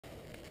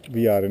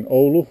We are in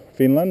Oulu,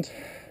 Finland,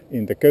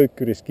 in the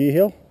Köykkyri ski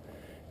hill.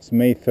 It's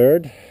May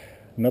 3rd,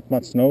 not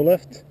much snow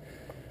left,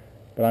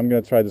 but I'm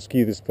gonna try to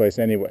ski this place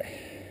anyway.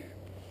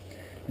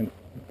 And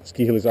the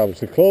ski hill is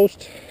obviously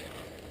closed,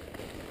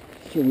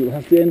 so we'll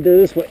have to enter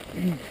this way.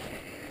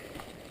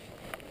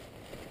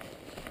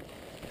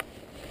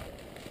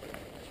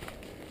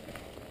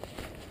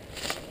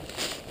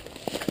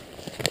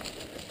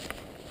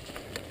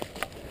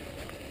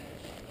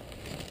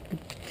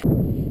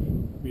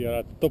 We are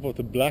at the top of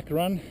the Black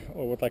Run,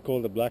 or what I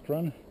call the Black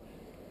Run,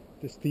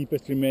 the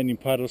steepest remaining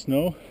part of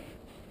snow.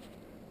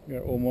 We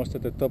are almost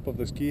at the top of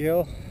the ski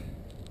hill,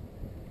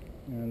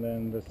 and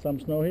then there's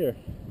some snow here.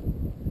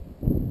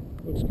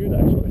 Looks good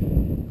actually.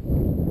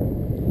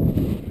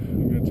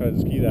 I'm going to try to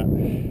ski that.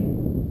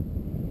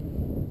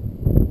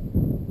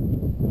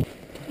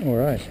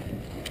 Alright.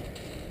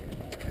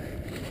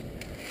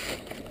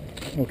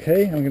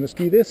 Okay, I'm going to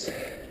ski this.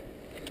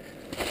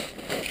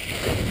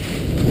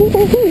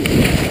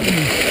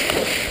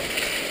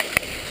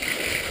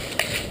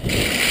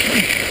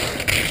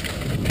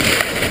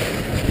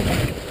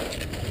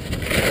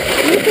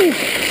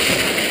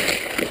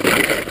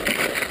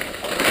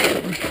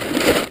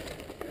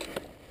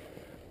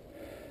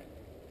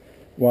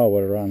 Wow,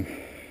 what a run.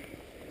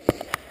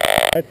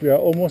 Right, we are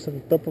almost at the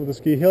top of the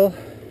ski hill.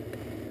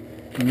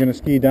 I'm gonna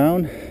ski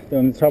down. The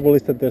only trouble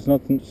is that there's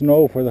not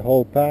snow for the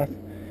whole path,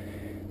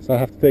 so I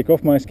have to take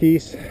off my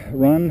skis,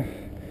 run,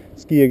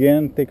 ski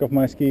again, take off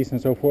my skis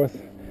and so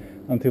forth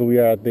until we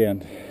are at the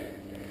end.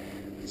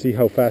 See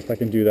how fast I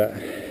can do that.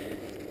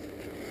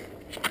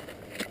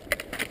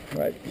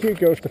 Right, here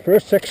goes the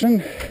first section.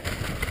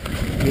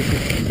 This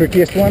is the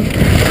trickiest one.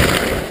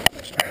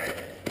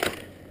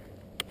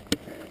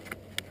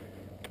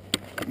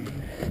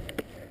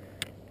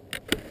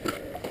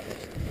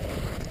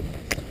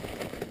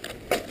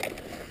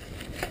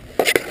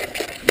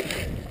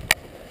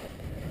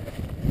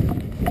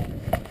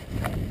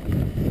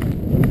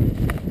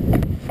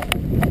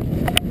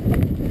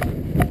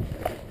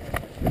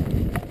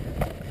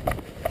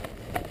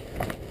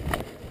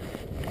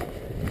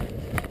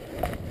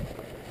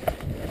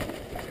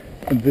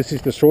 And this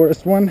is the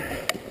shortest one.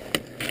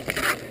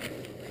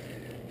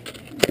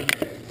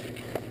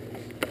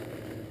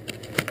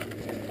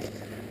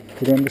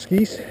 Put on the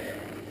skis.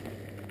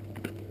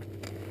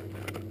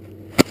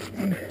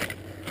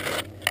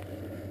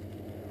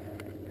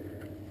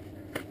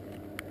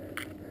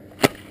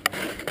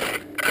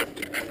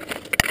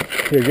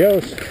 Here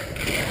goes.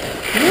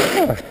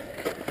 Yeah.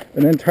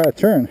 An entire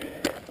turn.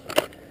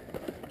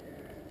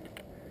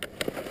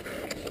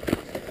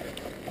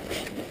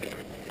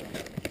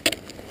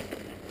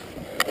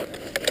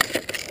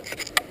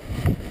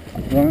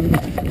 Run,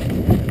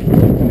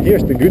 and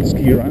here's the good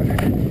ski run.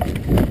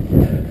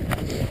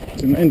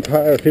 It's an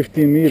entire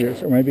 15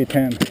 meters, or maybe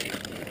 10.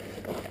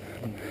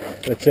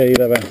 Let's say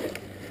 11.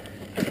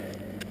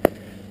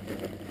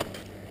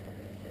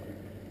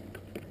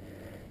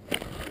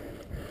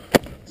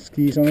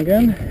 Skis on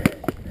again.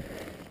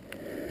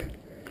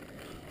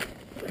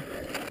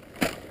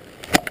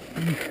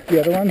 The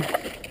other one.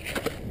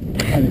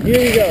 And here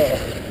we go.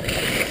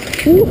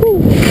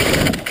 Woohoo!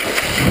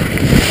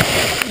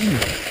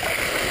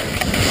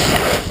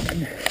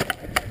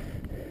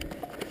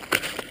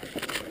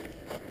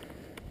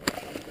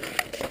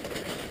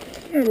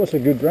 It was a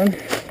good run.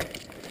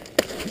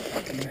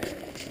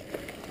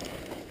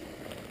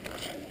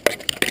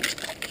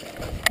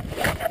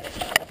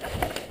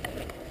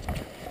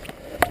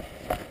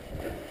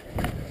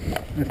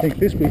 I think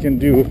this we can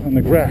do on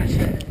the grass.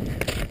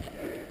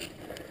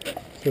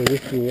 So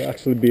this will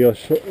actually be a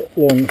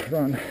long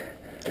run.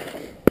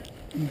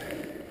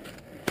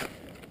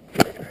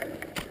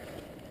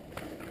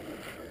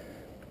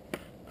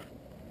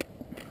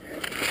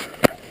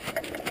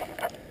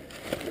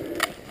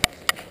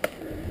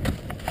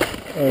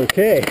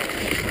 Okay.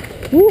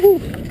 Woohoo!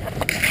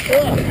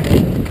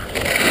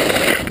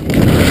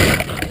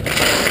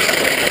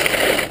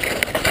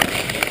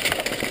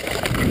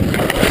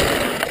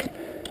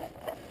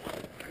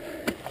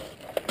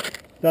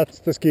 That's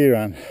the ski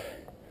run.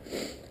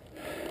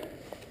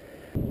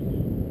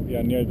 We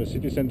are near the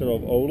city center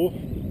of Oulu,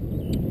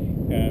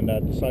 and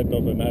at the site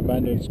of an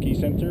abandoned ski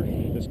center.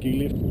 The ski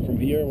lift from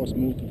here was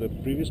moved to the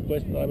previous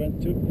place that I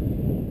went to,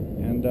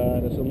 and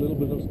there's a little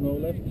bit of snow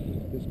left.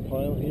 This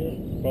pile here,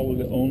 probably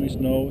the only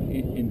snow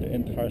in the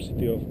entire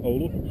city of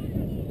Oulu,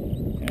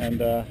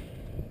 and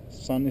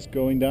sun is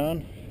going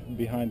down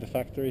behind the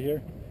factory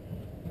here.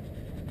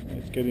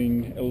 It's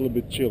getting a little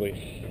bit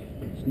chilly.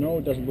 Snow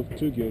doesn't look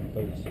too good,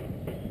 but it's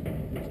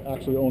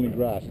actually only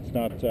grass, it's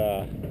not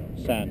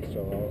sand,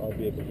 so I'll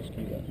be able to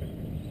ski that.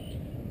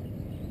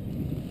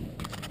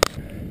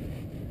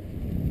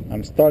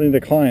 I'm starting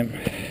the climb.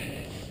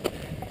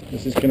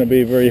 This is going to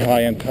be very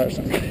high in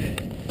person.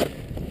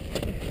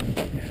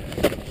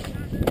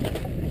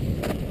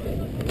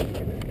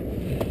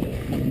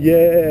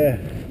 Yeah!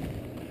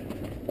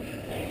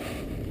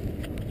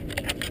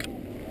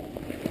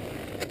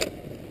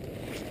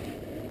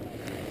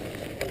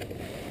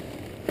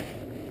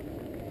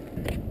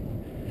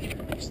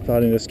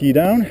 Starting the ski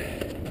down.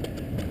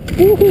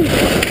 Woohoo!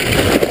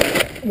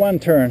 One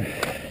turn.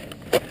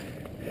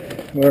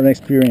 What an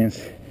experience.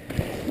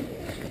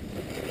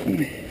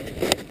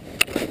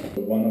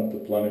 One of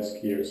the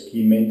Planetskier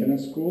Ski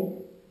Maintenance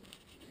School.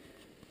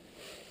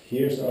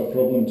 Here's our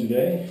problem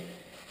today.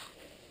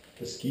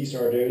 The skis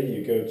are dirty.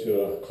 You go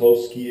to a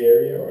closed ski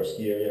area or a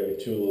ski area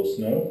with too little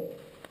snow,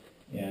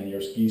 and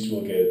your skis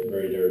will get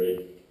very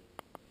dirty.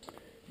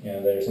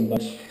 And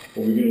sometimes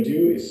what we're going to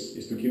do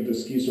is to give the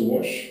skis a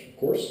wash, of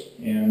course.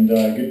 And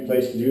a good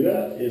place to do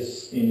that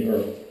is in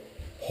your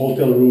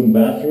hotel room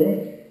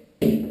bathroom.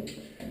 And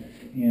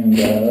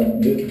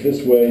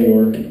this way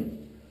your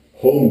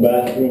home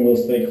bathroom will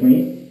stay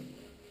clean.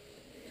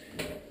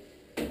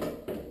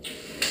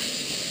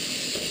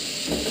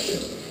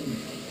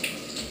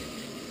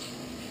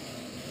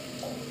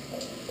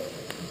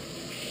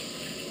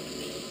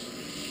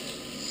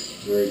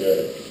 Very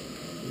dirty.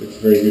 It's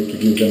very good to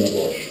give them a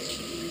wash.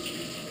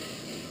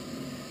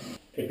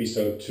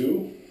 Episode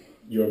 2.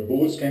 Your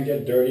boots can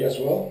get dirty as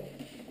well.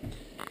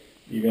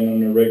 Even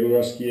on a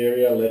regular ski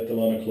area, let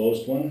alone a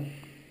closed one.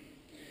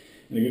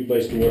 And a good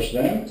place to wash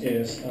them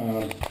is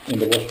in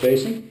the wash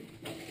basin.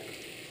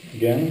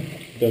 Again,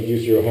 don't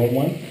use your home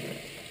one.